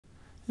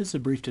This is a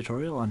brief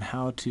tutorial on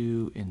how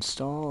to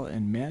install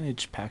and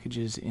manage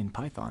packages in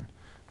Python.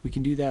 We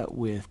can do that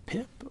with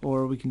pip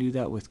or we can do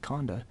that with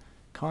conda.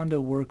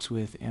 Conda works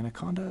with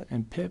Anaconda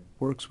and pip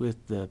works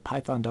with the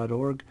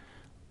python.org,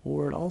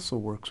 or it also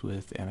works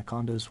with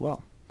Anaconda as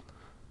well.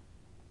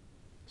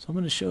 So I'm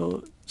going to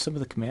show some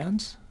of the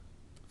commands.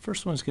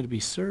 First one is going to be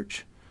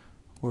search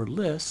or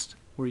list,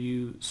 where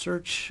you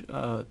search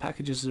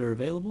packages that are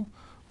available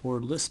or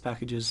list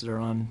packages that are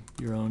on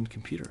your own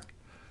computer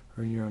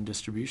or in your own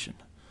distribution.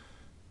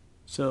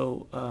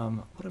 So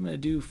what I'm going to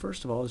do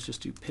first of all is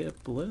just do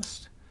pip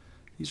list.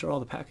 These are all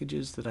the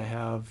packages that I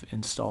have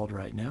installed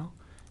right now.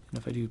 And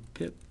if I do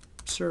pip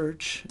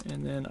search,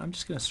 and then I'm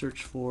just going to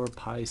search for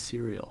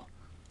PySerial.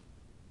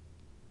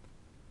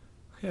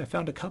 Okay, I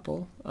found a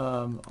couple.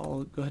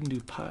 I'll go ahead and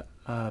do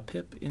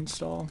pip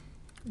install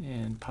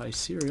and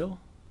PySerial.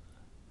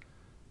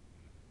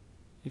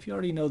 If you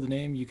already know the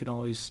name, you can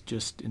always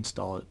just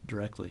install it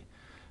directly.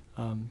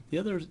 The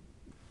other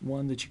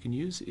one that you can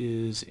use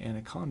is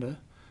Anaconda,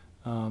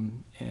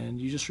 and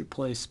you just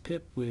replace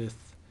pip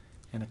with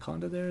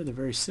Anaconda there. They're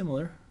very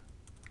similar,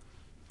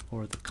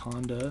 or the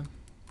conda.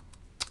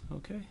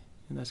 Okay,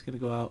 and that's going to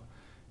go out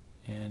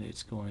and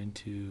it's going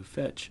to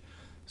fetch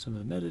some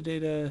of the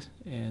metadata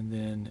and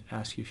then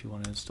ask you if you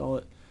want to install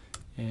it,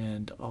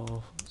 and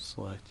I'll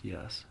select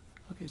yes.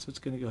 Okay, so it's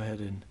going to go ahead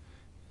and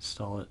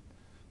install it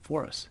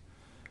for us.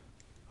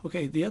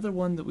 Okay, the other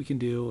one that we can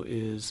do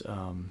is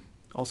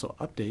also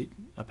update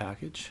a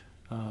package.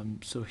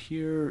 So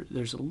here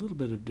there's a little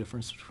bit of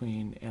difference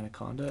between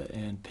Anaconda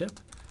and pip.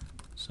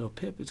 So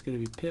pip, it's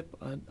going to be pip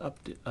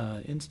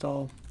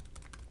install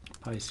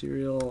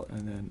PySerial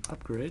and then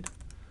upgrade.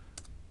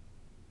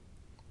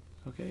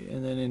 Okay,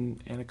 and then in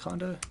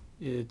Anaconda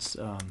it's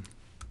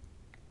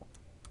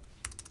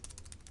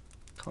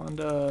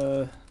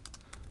conda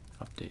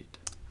update.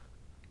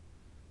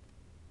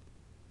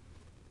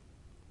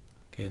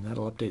 Okay, and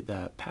that'll update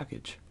that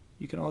package.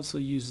 You can also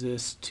use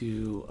this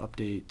to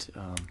update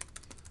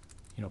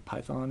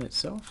Python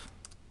itself.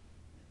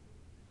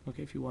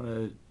 Okay, if you want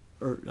to,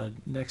 or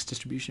next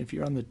distribution, if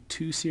you're on the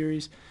 2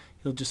 series,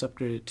 you'll just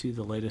upgrade it to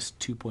the latest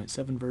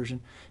 2.7 version.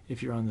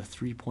 If you're on the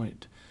 3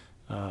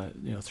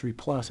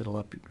 plus, it'll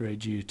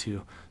upgrade you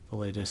to the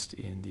latest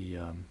in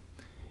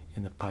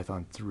the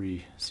Python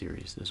 3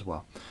 series as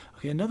well.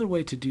 Okay, another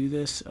way to do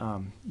this,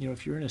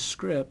 if you're in a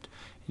script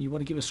and you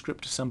want to give a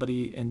script to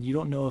somebody and you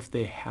don't know if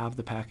they have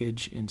the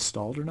package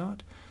installed or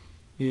not,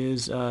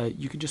 is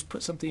you can just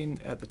put something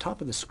at the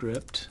top of the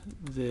script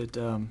that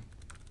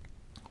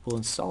will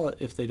install it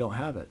if they don't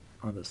have it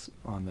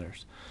on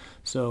theirs.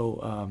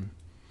 So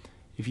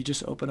if you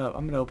just open up,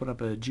 I'm going to open up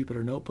a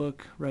Jupyter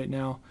notebook right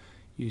now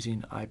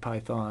using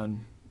IPython,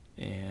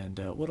 and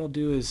what I'll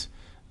do is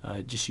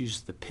just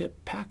use the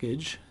pip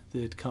package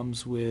that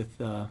comes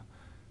with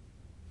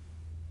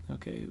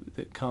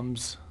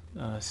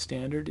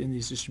standard in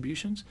these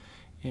distributions,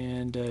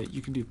 and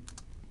you can do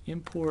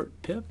import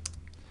pip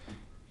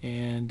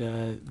and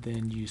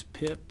then use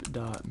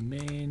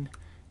pip.main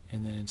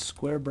and then in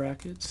square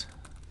brackets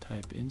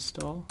type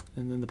install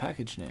and then the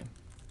package name.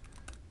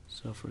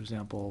 So for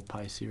example,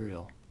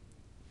 PySerial.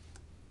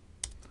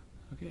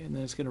 Okay, and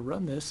then it's going to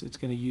run this. It's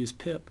going to use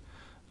pip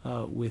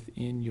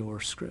within your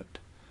script.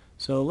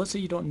 So let's say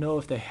you don't know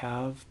if they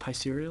have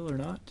PySerial or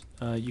not.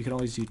 You can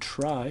always do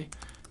try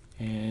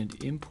and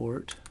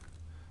import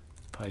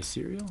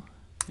PySerial,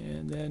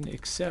 and then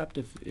except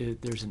if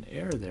there's an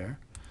error there,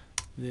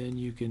 then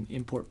you can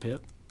import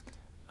pip,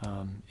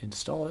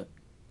 install it,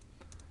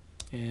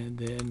 and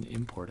then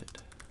import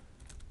it.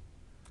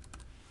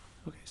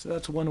 Okay, so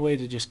that's one way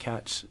to just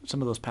catch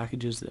some of those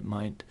packages that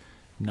might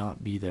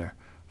not be there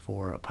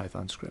for a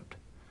Python script.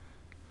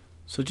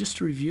 So just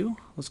to review,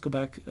 let's go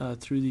back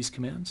through these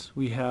commands.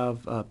 We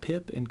have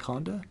pip and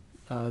conda.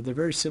 They're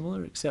very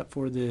similar except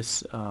for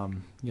this,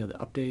 the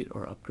update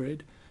or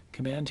upgrade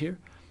command here.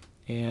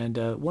 And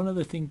one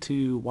other thing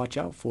to watch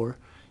out for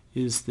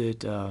is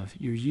that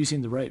you're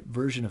using the right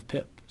version of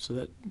pip, so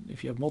that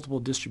if you have multiple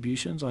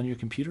distributions on your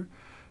computer,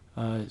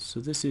 so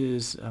this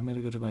is, I'm going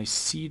to go to my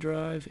C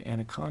drive,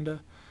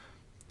 Anaconda,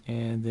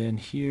 and then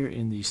here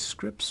in the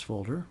scripts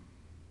folder,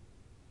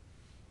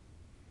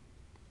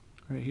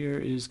 right here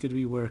is going to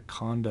be where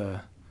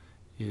conda.exe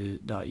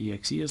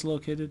is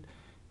located,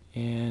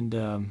 and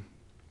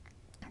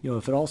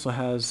if it also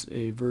has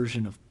a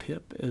version of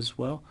pip as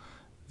well,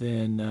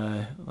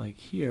 then like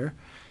here,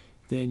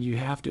 then you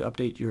have to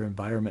update your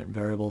environment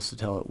variables to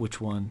tell it which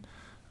one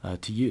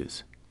to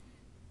use.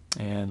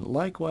 And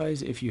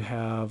likewise, if you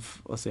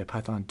have, let's say, a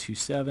Python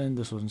 2.7,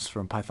 this one's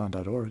from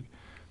python.org,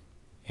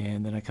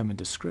 and then I come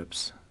into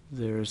scripts,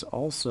 there's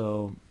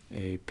also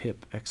a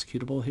pip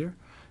executable here.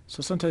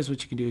 So sometimes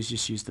what you can do is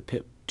just use the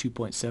pip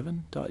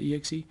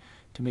 2.7.exe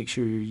to make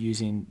sure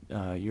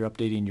you're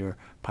updating your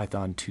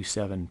Python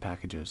 2.7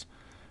 packages.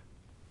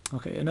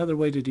 Okay, another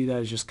way to do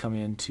that is just come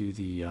into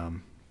the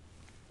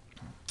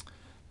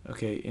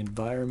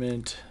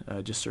environment,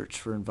 just search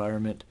for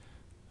environment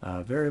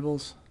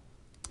variables,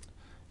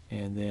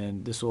 and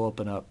then this will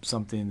open up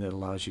something that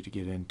allows you to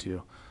get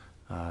into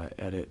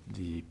edit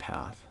the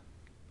path.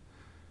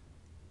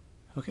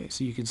 Okay,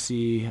 so you can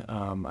see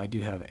I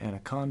do have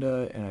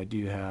Anaconda, and I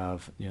do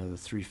have the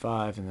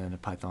 3.5 and then a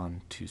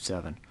Python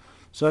 2.7.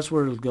 So that's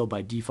where it'll go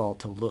by default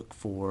to look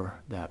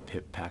for that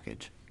pip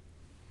package.